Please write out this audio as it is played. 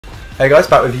Hey guys,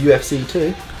 back with UFC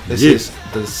 2. This is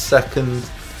the second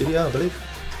video, I believe.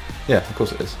 Yeah, of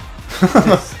course it is.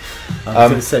 Yes. I was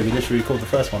going to say, we literally recorded the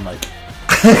first one like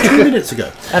 2 minutes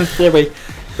ago. And here we...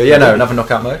 But yeah, no, another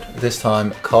knockout mode. This time,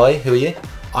 Kai, who are you?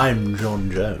 I'm Jon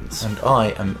Jones. And I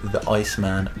am the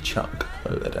Iceman Chuck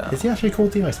Liddell. Is he actually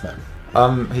called the Iceman?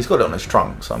 He's got it on his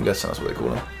trunk, so I'm guessing that's what they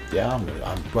call him. Yeah,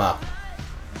 well,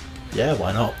 yeah,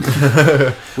 why not?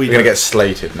 We're going to get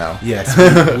slated now. Yes,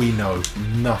 we know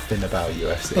nothing about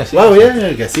UFC. Yes, well, yeah,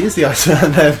 I guess he is the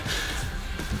Iceman then.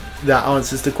 That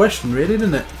answers the question, really,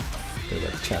 doesn't it? They're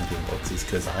like champion boxes,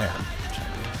 because I am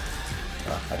champion.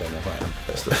 I don't know if I am.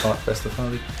 Best of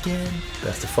five again.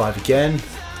 Best of 5 again.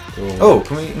 Oh,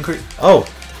 can we increase? Oh,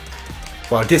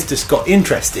 well, this just got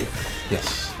interesting.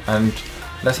 Yes, and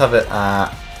let's have it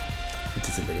at... It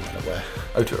doesn't really matter where.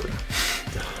 O2 Arena.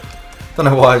 Don't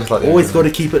know why I just like the Always got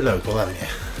to keep it local, haven't you?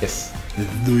 Yes.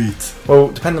 Well, Well,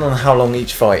 depending on how long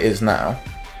each fight is now.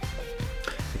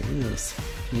 yes.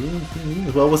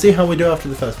 Well, we'll see how we do after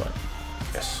the first one.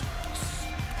 Yes.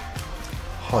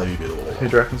 Who Who do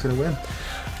you reckon's going to win?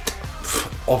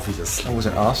 Obviously. I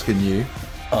wasn't asking you.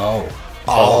 Oh.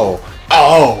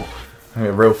 It'll be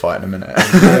a real fight in a minute.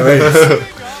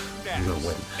 You will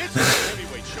win.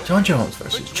 Jon Jones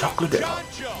versus Chuck Liddell.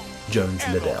 Jones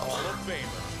Liddell.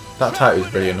 That title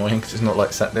is really annoying because it's not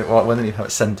like set. Why don't you have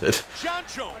it centered?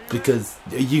 Because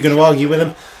are you going to argue with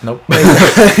him? Nope.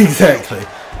 Exactly.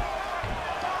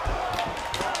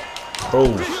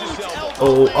 Oh,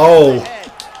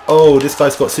 this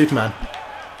guy's got Superman.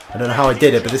 I don't know how I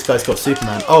did it, but this guy's got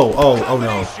Superman. Oh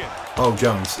no. Oh,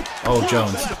 Jones. Oh,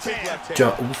 Jones.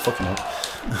 Oh, fucking hell.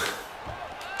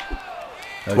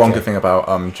 Okay. One good thing about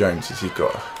Jones is he's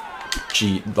got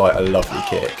a lovely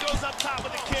kick.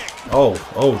 Oh,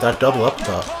 that double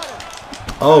uppercut.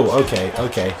 Oh, okay.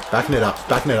 Backing it up.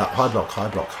 High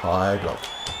block.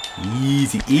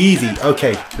 Easy.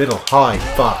 Okay, middle, high,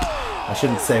 fuck. I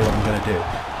shouldn't say what I'm gonna do.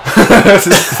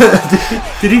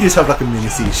 Did he just have like a mini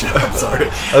seizure? I'm sorry.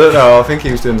 I don't know, I think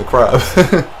he was doing the crab.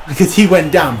 Because he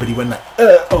went down, but he went like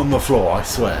on the floor, I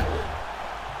swear.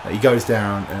 He goes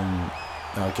down and...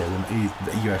 Okay,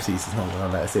 the UFC is not going to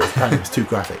let us see it. Apparently it was too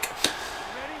graphic.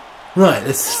 Right,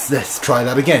 let's try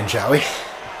that again, shall we?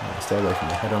 Oh, stay away from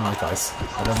me. I don't like ice.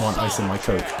 I don't want ice in my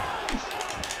Coke.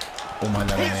 Or my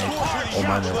lemonade. Or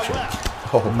my milkshake.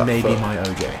 Oh, maybe my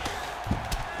OJ.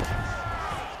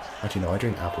 Actually, no, I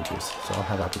drink apple juice. So I'll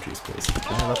have apple juice, please.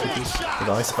 Can I have apple juice with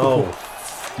ice? Oh,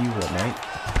 you what, mate?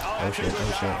 Oh shit.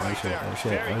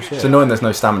 It's annoying there's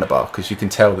no stamina bar because you can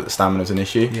tell that the stamina's an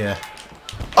issue. Yeah.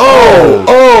 Oh!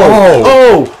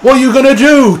 What are you gonna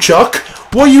do, Chuck?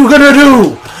 What are you gonna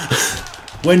do?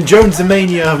 When Jones the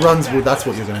Mania runs, well, that's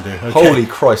what you're gonna do. Okay. Holy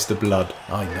Christ, the blood!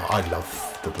 I know. I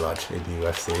love the blood in the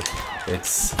UFC.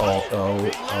 It's I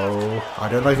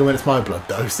don't like it when it's my blood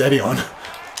though. Steady on.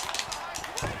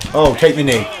 Oh, take the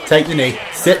knee.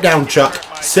 Sit down, Chuck.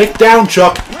 Chuck.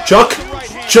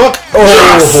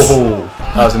 Oh,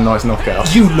 that was a nice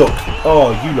knockout. You look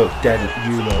dead.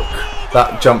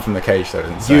 That jump from the cage though,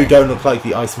 didn't You don't look like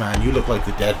the Iceman, you look like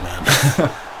the Deadman.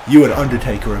 You and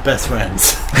Undertaker are best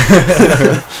friends.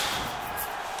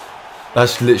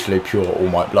 That's literally pure All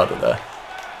Might blood in there.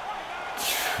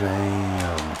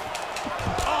 Damn.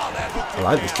 I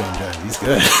like this Jon Jones, he's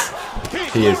good.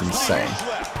 He is insane.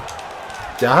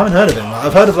 Yeah, I haven't heard of him.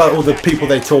 I've heard of like all the people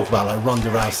they talk about, like Ronda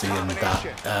Rousey and that,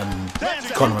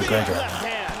 Conor McGregor and that.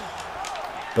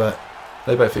 But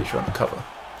they both feature on the cover.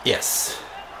 yes.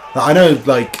 I know,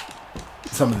 like,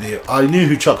 I knew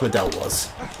who Chuck Liddell was.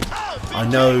 I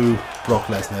know Brock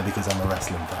Lesnar because I'm a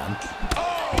wrestling fan.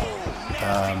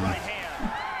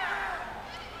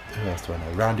 Who else do I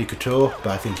know? Randy Couture,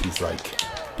 but I think he's like,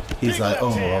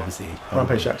 obviously.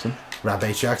 Rampage Jackson.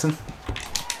 Rampage Jackson?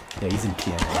 Yeah, he's in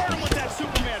TNA.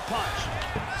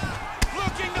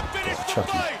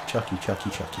 Chucky.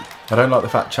 I don't like the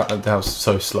fact Chuck Liddell's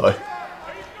so slow.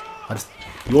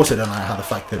 You also don't like how the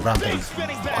fact that Rampage...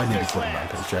 I nearly called him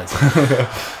Rampage Jackson.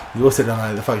 You also don't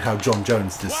like the fact how Jon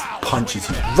Jones just punches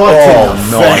you right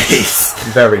in the face.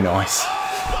 Very nice.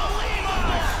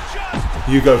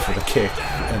 You go for the kick,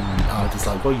 and I was just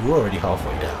like, well, you're already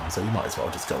halfway down, so you might as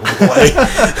well just go all the way.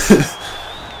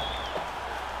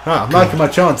 I'm liking my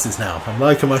chances now.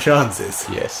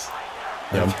 Yes.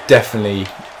 Yeah, I'm definitely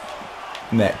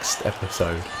next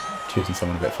episode choosing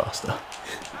someone a bit faster.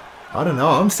 I don't know.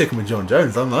 I'm sticking with Jon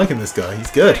Jones. I'm liking this guy.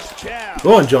 He's good.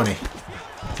 Go on, Johnny.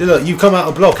 See, look, you come out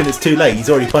a block and it's too late. He's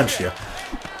already punched you.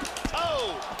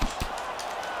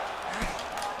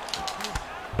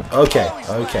 Okay.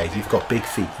 You've got big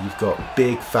feet. You've got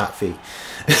big fat feet.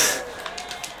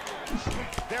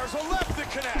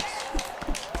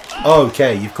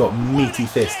 Okay, you've got meaty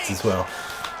fists as well.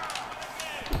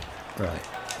 Right.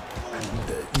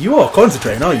 You are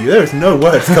concentrating, aren't you? There is no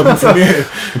words coming from you.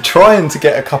 I'm trying to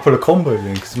get a couple of combos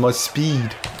in because my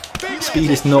speed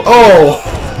is not. Oh,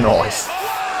 nice.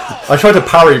 I tried to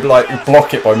parry, like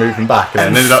block it by moving back,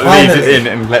 and then leave it in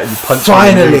and letting you punch.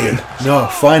 Finally, no,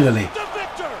 finally.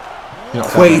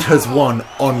 Quaid has won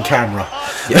on camera.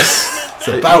 Yes. It's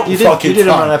about you fucking did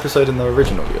time. an episode in the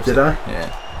original UFC. Did I? Yeah.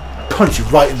 Punch you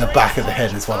right in the back of the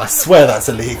head as well. I swear that's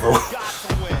illegal.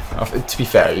 To be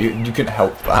fair, you couldn't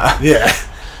help that. Yeah.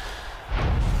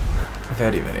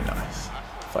 Very, very nice.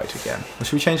 Fight again. Well,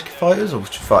 should we change fighters or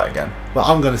should we fight again? Well,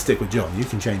 I'm going to stick with Jon. You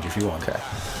can change if you want. Okay.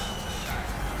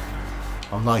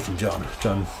 I'm liking Jon.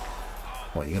 Jon,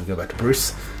 what, you going to go back to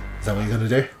Bruce? Is that what you're going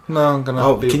to do? No, I'm going to...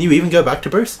 Oh, can you even go back to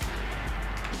Bruce?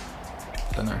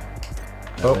 Don't know.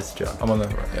 No, that's Jon. I'm on the...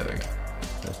 Right, yeah, there we go.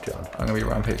 That's Jon. I'm going to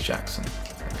be Rampage Jackson.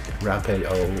 Rampage...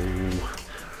 Oh...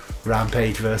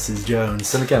 Rampage versus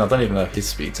Jones. Then again, I don't even know if his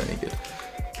speed's any good.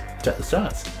 Check the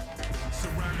stats.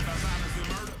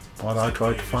 While I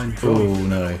tried to find Oh Jon.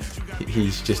 no,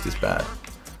 he's just as bad.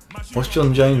 What's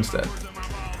Jon Jones then?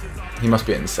 He must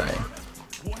be insane.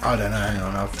 I don't know, hang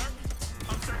on,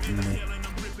 let me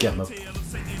get my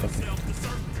fucking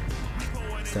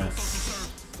stats.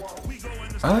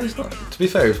 Oh, he's not. To be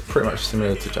fair, he's pretty much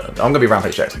similar to Jon. I'm going to be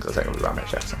Rampage Jackson because I think I'm going to be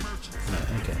Rampage Jackson. Right,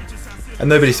 okay. And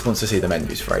nobody wants to see the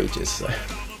menus for ages, so...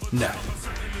 No.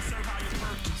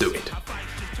 Do it.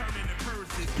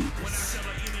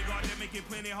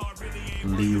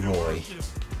 Leroy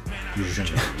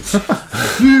Jenkins.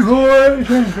 Leroy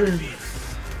Jenkins!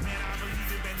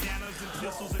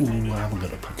 Ooh, I'm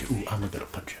gonna punch you. Ooh, I'm gonna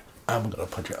punch you. I'm gonna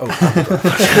punch you. Oh, I'm gonna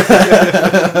punch you.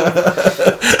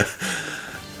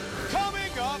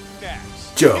 Coming up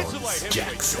next, Jones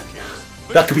Jackson.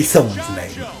 That could be someone's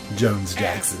name. Jones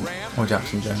Jackson. Or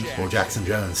Jackson Jones. Or Jackson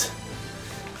Jones.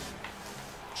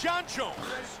 Jon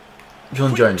Jones.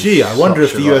 Jon Jones. Gee, I wonder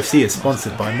if such the a UFC is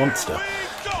sponsored by Monster.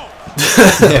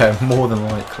 Yeah, more than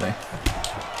likely.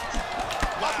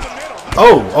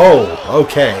 Oh,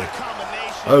 okay.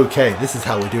 Okay, this is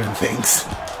how we're doing things.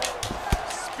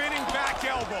 Spinning back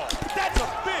elbow. That's a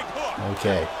big hook.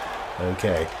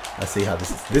 Okay. I see how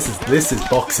this is. This is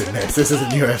boxing. This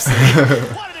isn't UFC.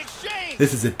 What an exchange.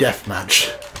 This is a death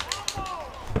match.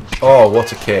 Oh,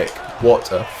 what a kick.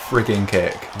 What a frigging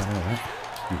kick.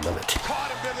 You love it. Caught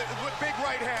him with big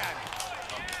right hand.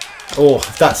 Oh,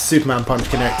 if that Superman punch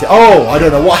connected. Oh, I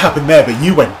don't know what happened there, but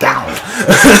you went down.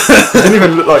 It didn't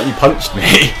even look like you punched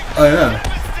me. I know.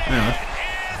 Yeah.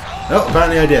 No,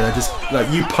 apparently I did. I just, like,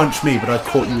 you punched me, but I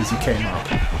caught you as you came up.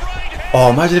 Oh,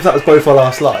 imagine if that was both our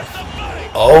last life.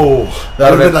 Oh,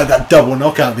 that would have been like that double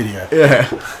knockout video. Yeah.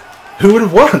 Who would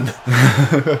have won?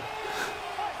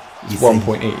 It's 1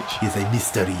 point each. He's a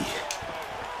mystery.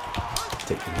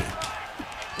 Take the knee.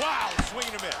 Wow, swing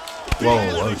and a miss.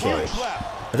 Whoa, okay.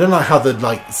 I don't like how the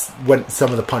when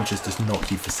some of the punches just knock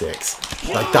you for 6.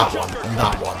 Like that one and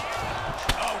that one.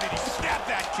 Oh, did he snap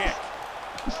that kick?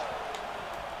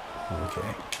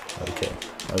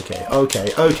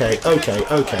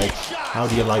 Okay. How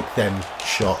do you like them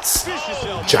shots?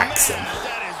 Jackson.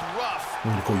 That is rough.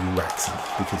 I'm going to call you Raxon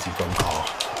because you've gone car.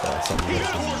 So I'm going to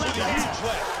call you Jackson.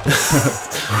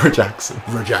 Or Jackson.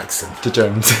 Jackson. To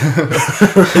Jones.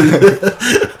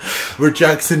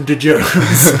 Jackson to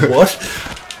Jones. What?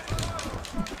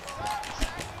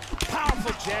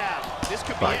 Powerful jab. This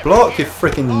could be Right, block you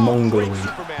freaking mongoloid.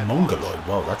 Mongoloid.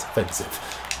 Wow, that's offensive.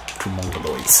 To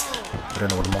mongoloids. I don't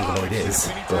know what a mongoloid is,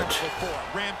 but...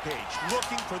 Rampage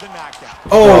looking for the knockout.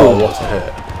 Oh, what a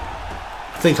hit.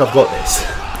 I think I've got this.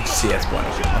 CS point.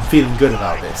 I'm feeling good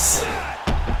about this.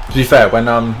 To be fair, when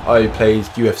I played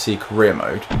UFC career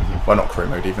mode, well not career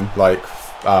mode even, like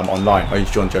online, I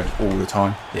use Jon Jones all the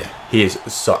time. Yeah. He is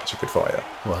such a good fighter.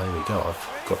 Well, there we go. I've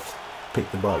got to pick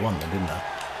the right one then, didn't I?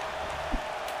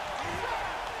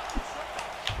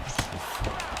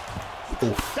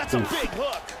 Oof. That's a big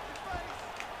hook.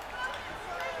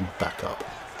 Back up.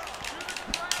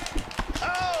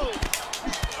 Oh,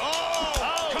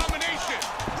 combination.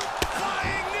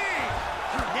 Flying knee.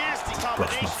 Nasty Brush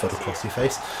my combination. foot across your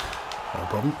face. No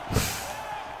problem.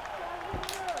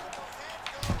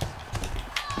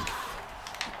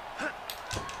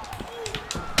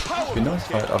 It'd be nice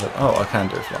if oh, I can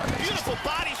do it flying knees. Beautiful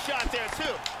body shot there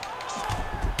too.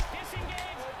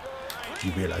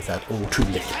 You realise that all too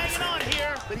late. Hanging on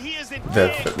here, but he is in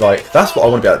Like, that's what I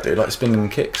want to be able to do, like spinning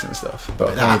kicks and stuff. But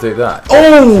I can't do that.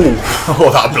 Oh! Oh,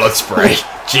 that blood spray.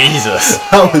 Jesus.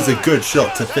 That was a good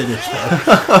shot to finish there.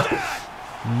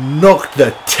 Knocked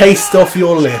the taste off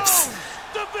your lips.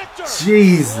 the victor.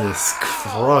 Jesus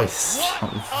Christ.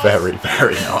 Very,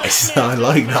 very nice. I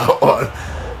like that one.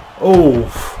 Oh.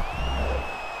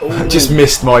 Just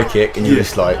missed my kick, and you're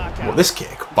just like, what, this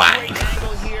kick? Bang.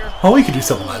 Oh, we could do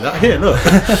something like that. Here, look.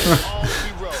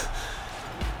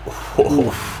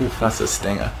 Oh, that's a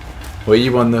stinger. Well,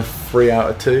 you won the 3 out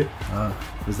of 2.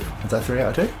 Was that 3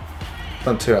 out of 2?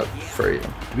 Done 2 out of 3.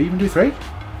 Did we even do 3?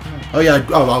 Oh yeah,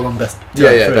 I won best.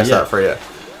 Yeah, best out of 3, yeah.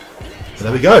 So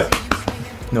there we go.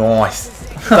 Nice.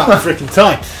 That freaking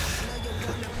time.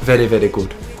 Very, very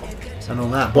good. And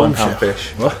on that £1 bombshell.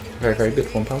 fish. What? Very, very good.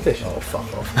 £1 fish. Oh,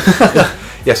 fuck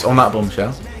off. Yes, on that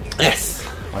bombshell. Yes.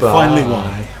 I Bye. finally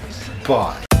won.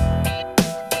 Bye.